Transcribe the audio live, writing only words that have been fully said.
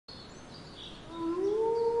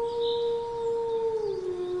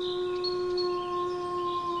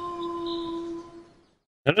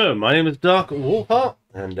Hello, my name is Dark Wolfheart,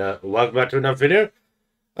 and welcome back to another video.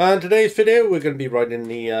 And today's video, we're going to be riding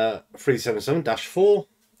the 377-4,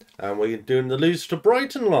 and we're doing the Lewes to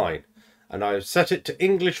Brighton line. And I've set it to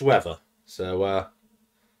English weather, so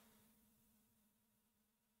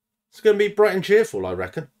it's going to be bright and cheerful, I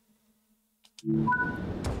reckon.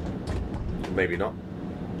 Maybe not.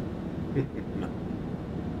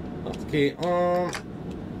 Lock the key on.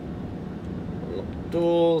 Unlock the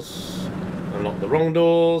doors. Unlock the wrong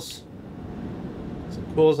doors.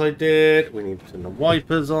 Of course I did. We need to turn the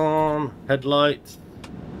wipers on. Headlights.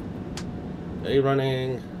 Are you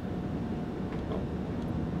running? Oh.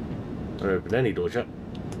 Don't open any doors yet.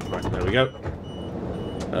 Right, there we go.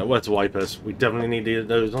 Where's the wipers? We definitely needed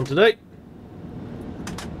those on today.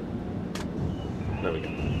 There we go.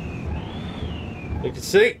 You can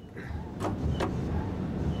see.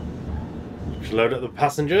 Just load up the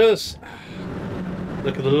passengers.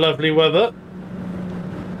 Look at the lovely weather.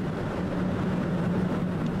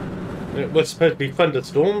 It was supposed to be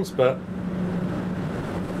thunderstorms, but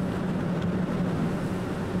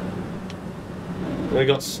we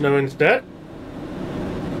got snow instead.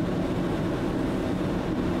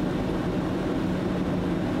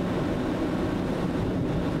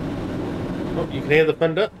 Oh, you can hear the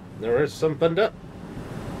thunder. There is some thunder.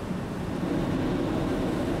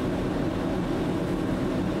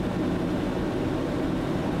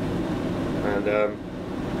 And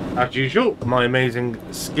as usual, my amazing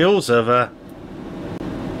skills of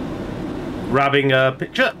grabbing a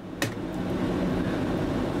picture.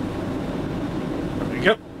 There we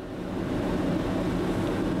go.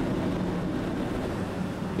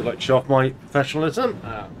 I'd like to show off my professionalism.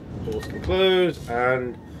 Doors can close,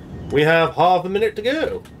 and we have half a minute to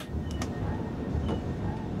go.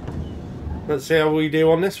 Let's see how we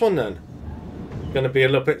do on this one then. Going to be a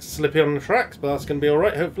little bit slippy on the tracks, but that's going to be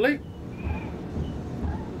alright, hopefully.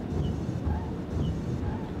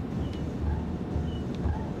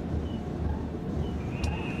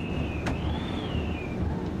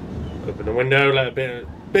 Open the window, let a bit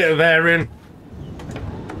of air in.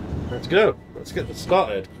 Let's go. Let's get this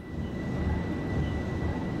started.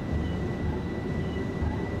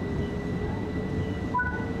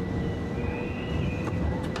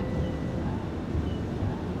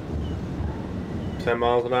 $10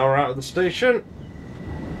 miles an hour out of the station.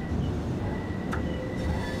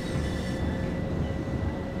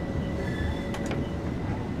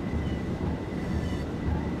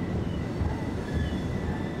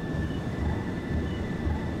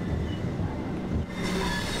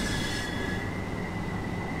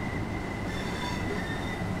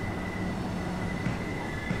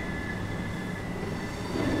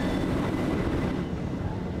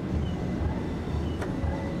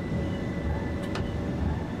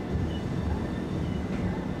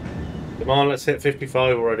 Come on, let's hit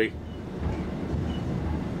 55 already.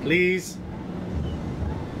 Please.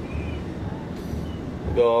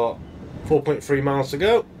 We've got 4.3 miles to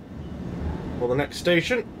go for the next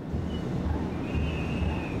station.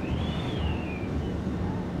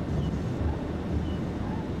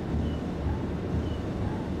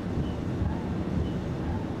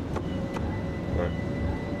 Right.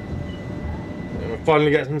 We're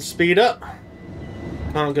finally getting some speed up.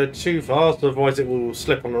 Can't go too fast, otherwise it will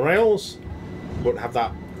slip on the rails. Won't have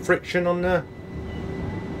that friction on there.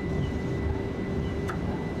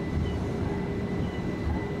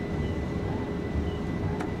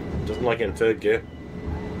 Doesn't like it in third gear.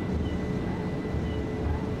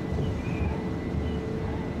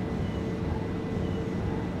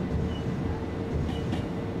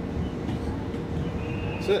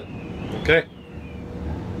 That's it. Okay.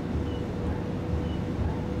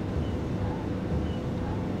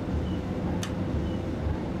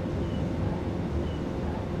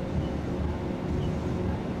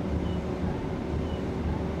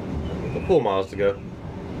 We've got 4 miles to go.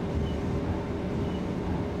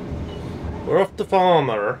 We're off to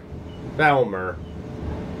Balmer.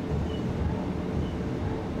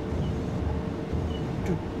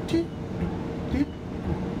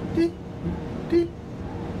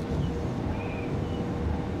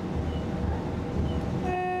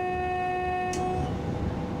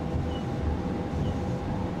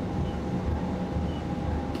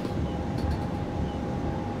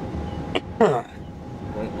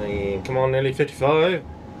 Come on, nearly 55.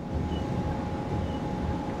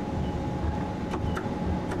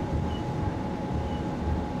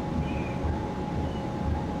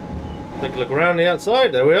 Take a look around the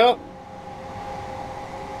outside. There we are.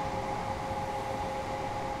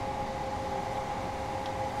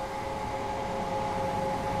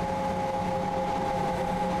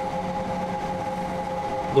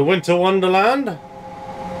 The Winter Wonderland.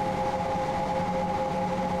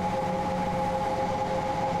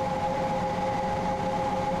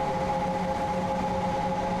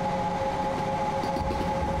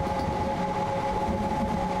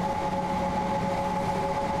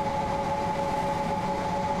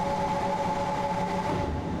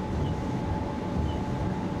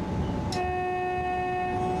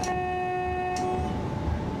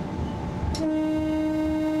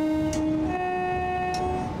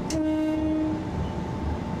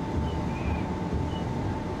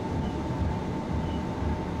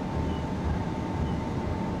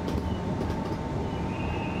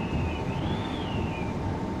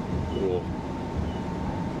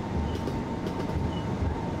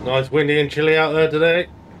 Nice windy and chilly out there today.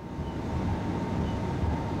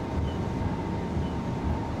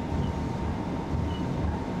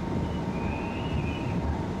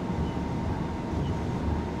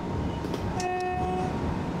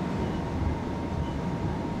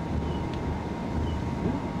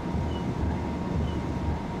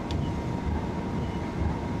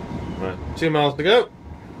 Right, 2 miles to go.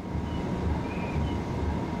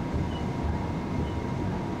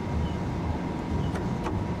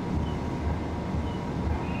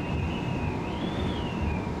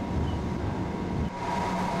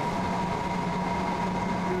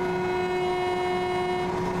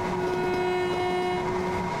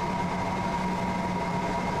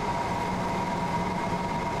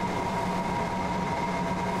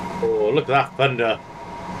 Oh, look at that thunder.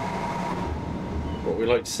 What we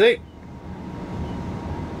like to see.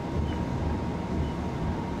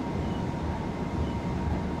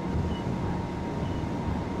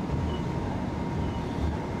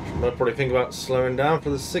 Should I probably think about slowing down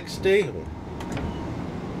for the 60?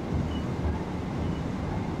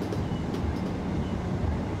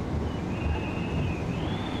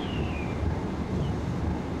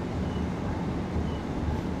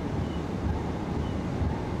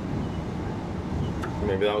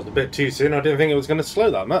 Maybe that was a bit too soon. I didn't think it was going to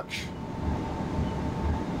slow that much.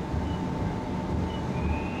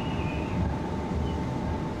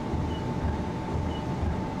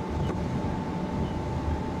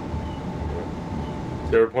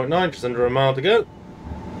 .9, just under a mile to go.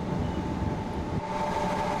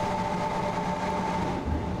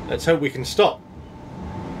 Let's hope we can stop.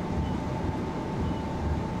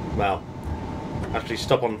 Well, actually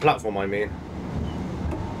stop on the platform, I mean.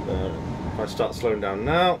 If I start slowing down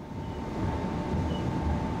now.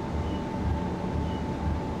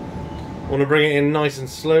 Want to bring it in nice and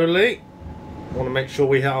slowly. Want to make sure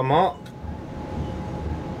we hit our mark.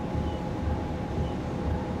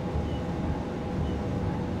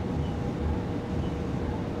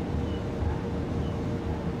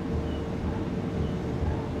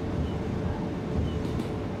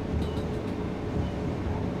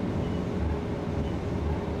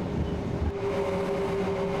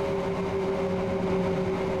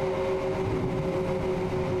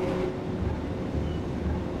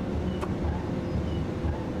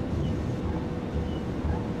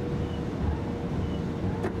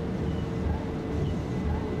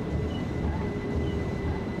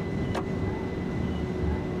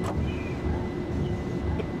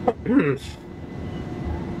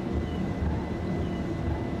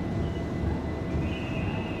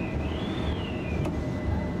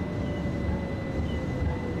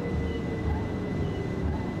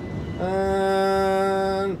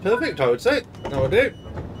 And perfect, I would say. That would do.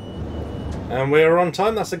 And we're on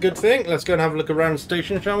time, that's a good thing. Let's go and have a look around the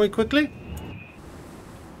station, shall we, quickly?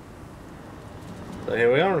 So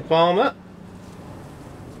here we are in Farmer.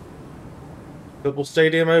 Football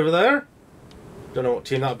stadium over there. Don't know what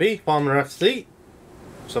team that'd be. Farmer FC.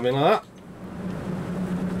 Something like that.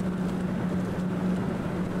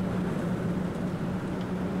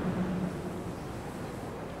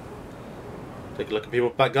 Take a look at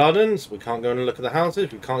people's back gardens. We can't go and look at the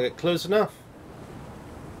houses. We can't get close enough.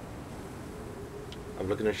 I'm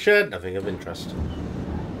looking at a shed. Nothing of interest.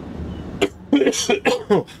 I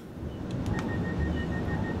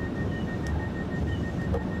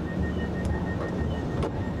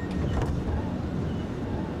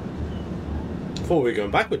thought we were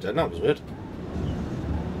going backwards then. That was weird.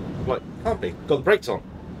 Like, can't be. Got the brakes on.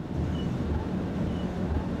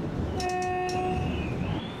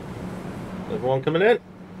 Everyone coming in.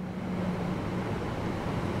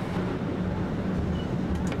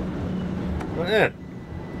 Right then.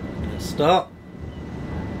 Let's start.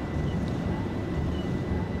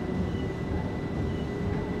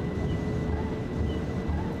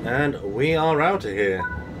 And we are out of here.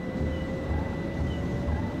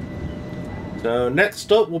 So next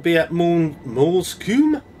stop will be at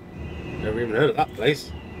Moulscombe. Never even heard of that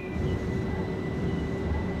place.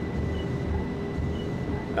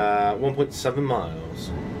 1.7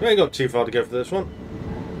 miles. We ain't got too far to go for this one.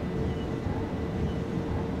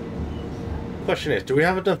 Question is, do we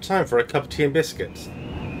have enough time for a cup of tea and biscuits?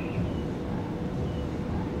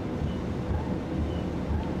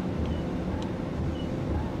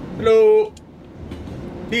 Hello?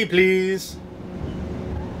 Tea, please.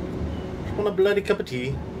 Just want a bloody cup of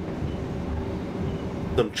tea.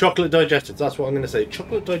 Some chocolate digestives, that's what I'm going to say.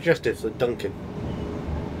 Chocolate digestives at Dunkin'.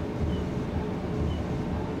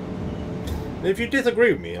 If you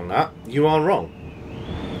disagree with me on that, you are wrong.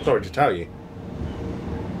 Sorry to tell you.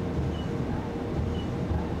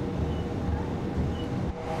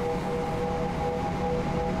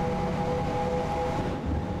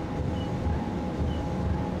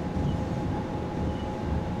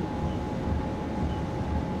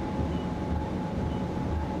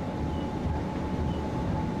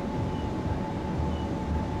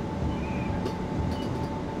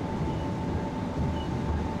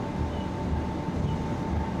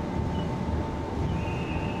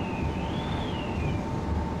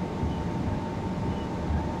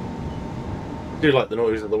 Do like the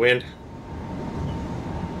noise of the wind.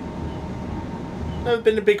 Never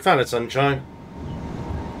been a big fan of sunshine.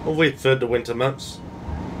 Always preferred the winter months.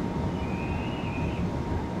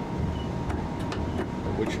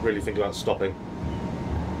 We should really think about stopping.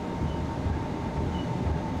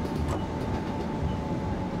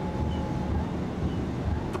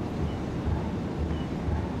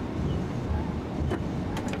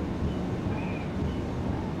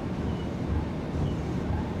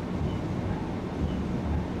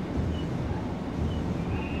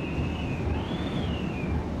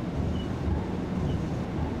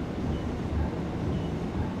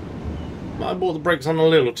 I brought the brakes on a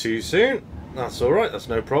little too soon. That's alright, that's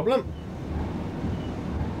no problem.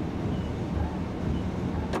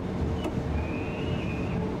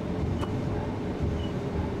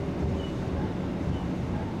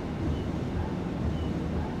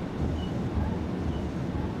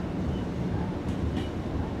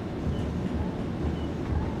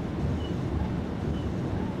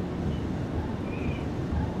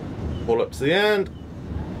 Pull up to the end.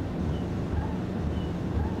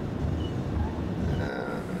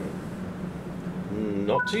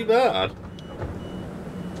 Not too bad.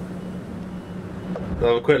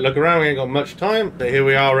 Have a quick look around. We ain't got much time, but here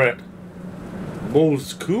we are at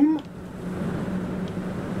Moulsecoombe.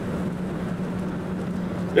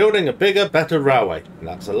 Building a bigger, better railway.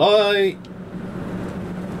 That's a lie.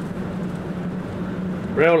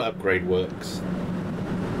 Rail upgrade works.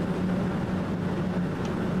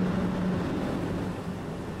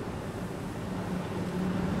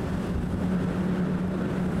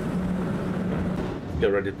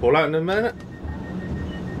 Get ready to pull out in a minute.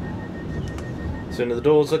 As soon as the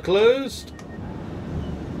doors are closed.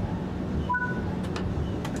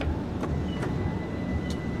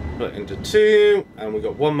 Put it into 2, and we've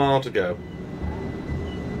got 1 mile to go.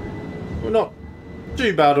 We're not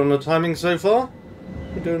too bad on the timing so far.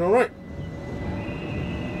 We're doing alright.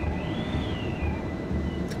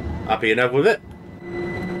 Happy enough with it.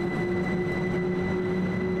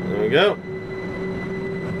 There we go.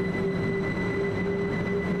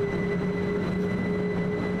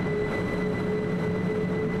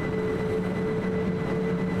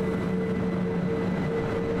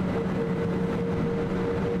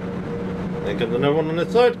 Think of another one on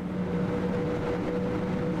this side.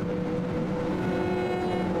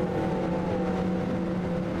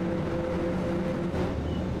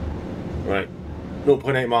 Right,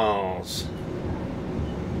 0.8 miles.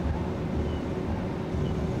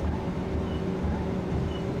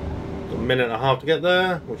 Got a minute and a half to get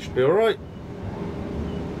there, which should be alright.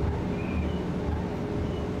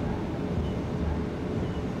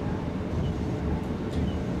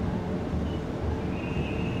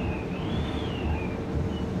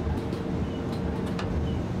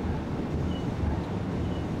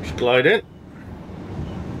 Glide in.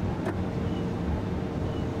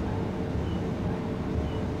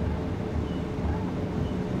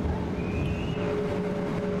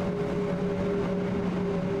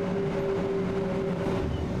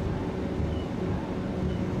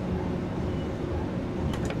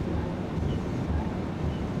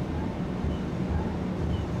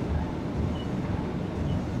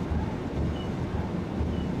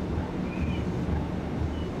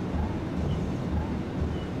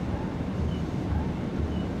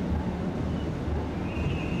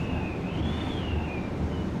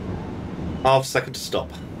 Half second to stop.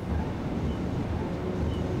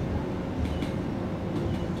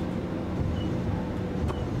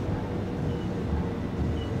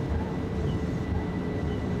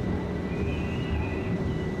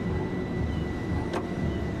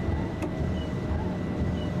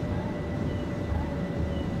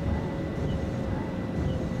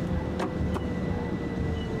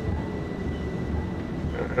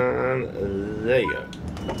 And there you go.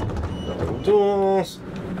 Double doors.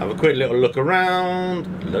 Have a quick little look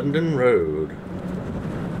around London Road.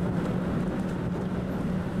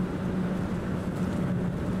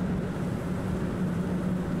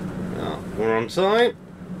 Now, we're on time.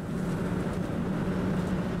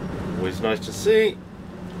 Always nice to see.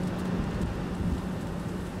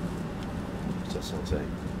 What's that sign say?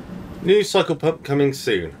 New cycle pump coming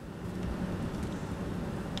soon.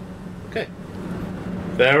 Okay.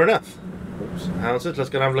 Fair enough. Oops, houses. Let's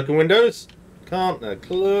go and have a look at windows. Can't, they're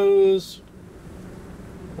closed.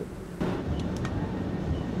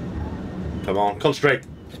 Come on, concentrate.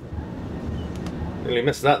 Nearly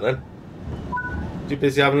missed that then. Too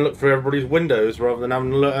busy having a look through everybody's windows rather than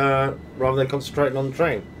having a look, rather than concentrating on the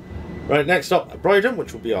train. Right, next stop at Brighton,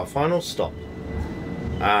 which will be our final stop.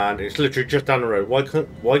 And it's literally just down the road. Why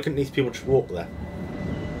couldn't these people just walk there?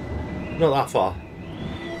 Not that far.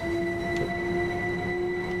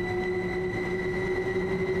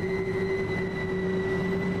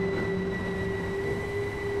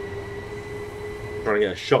 trying to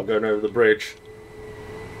get a shot going over the bridge.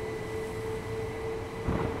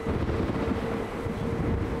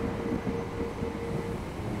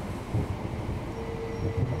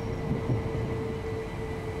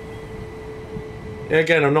 Yeah,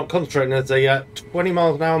 again, I'm not concentrating. There's a 20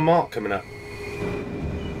 miles an hour mark coming up.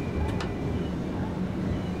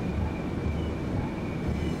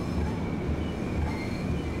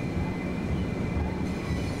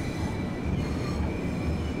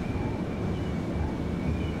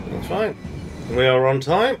 That's fine. We are on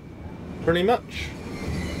time, pretty much.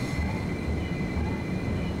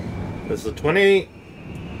 There's the 20.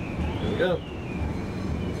 There we go.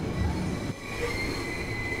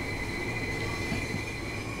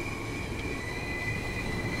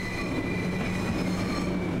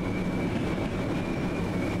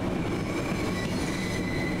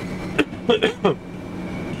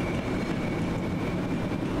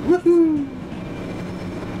 Woohoo!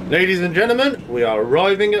 Ladies and gentlemen, we are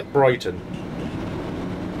arriving at Brighton.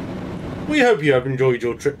 We hope you have enjoyed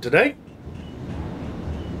your trip today.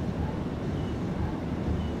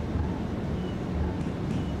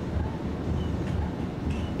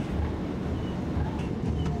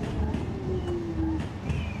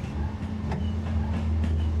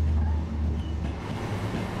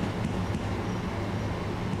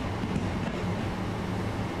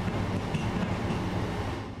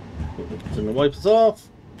 Turn the wipers off.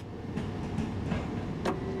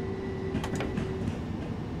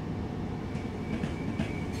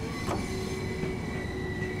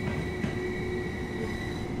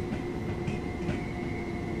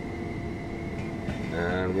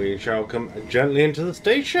 And we shall come gently into the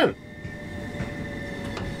station.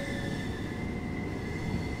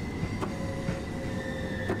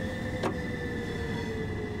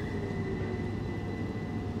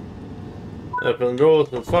 Open the doors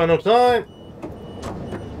for the final time.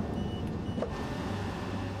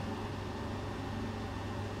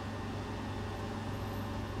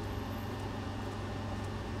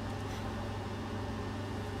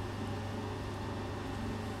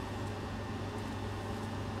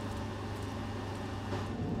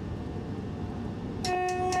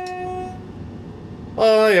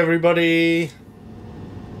 Hi everybody.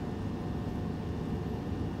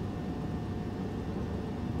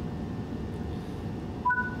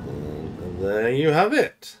 And there you have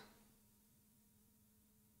it.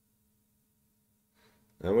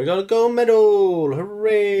 And we got a gold medal.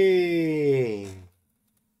 Hooray!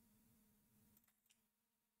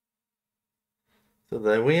 So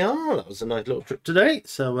there we are. That was a nice little trip today.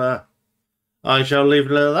 So I shall leave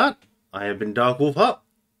it at that. I have been Dark Wolf Hut.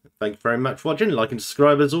 Thank you very much for watching. Like and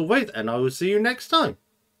subscribe as always, and I will see you next time.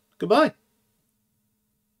 Goodbye.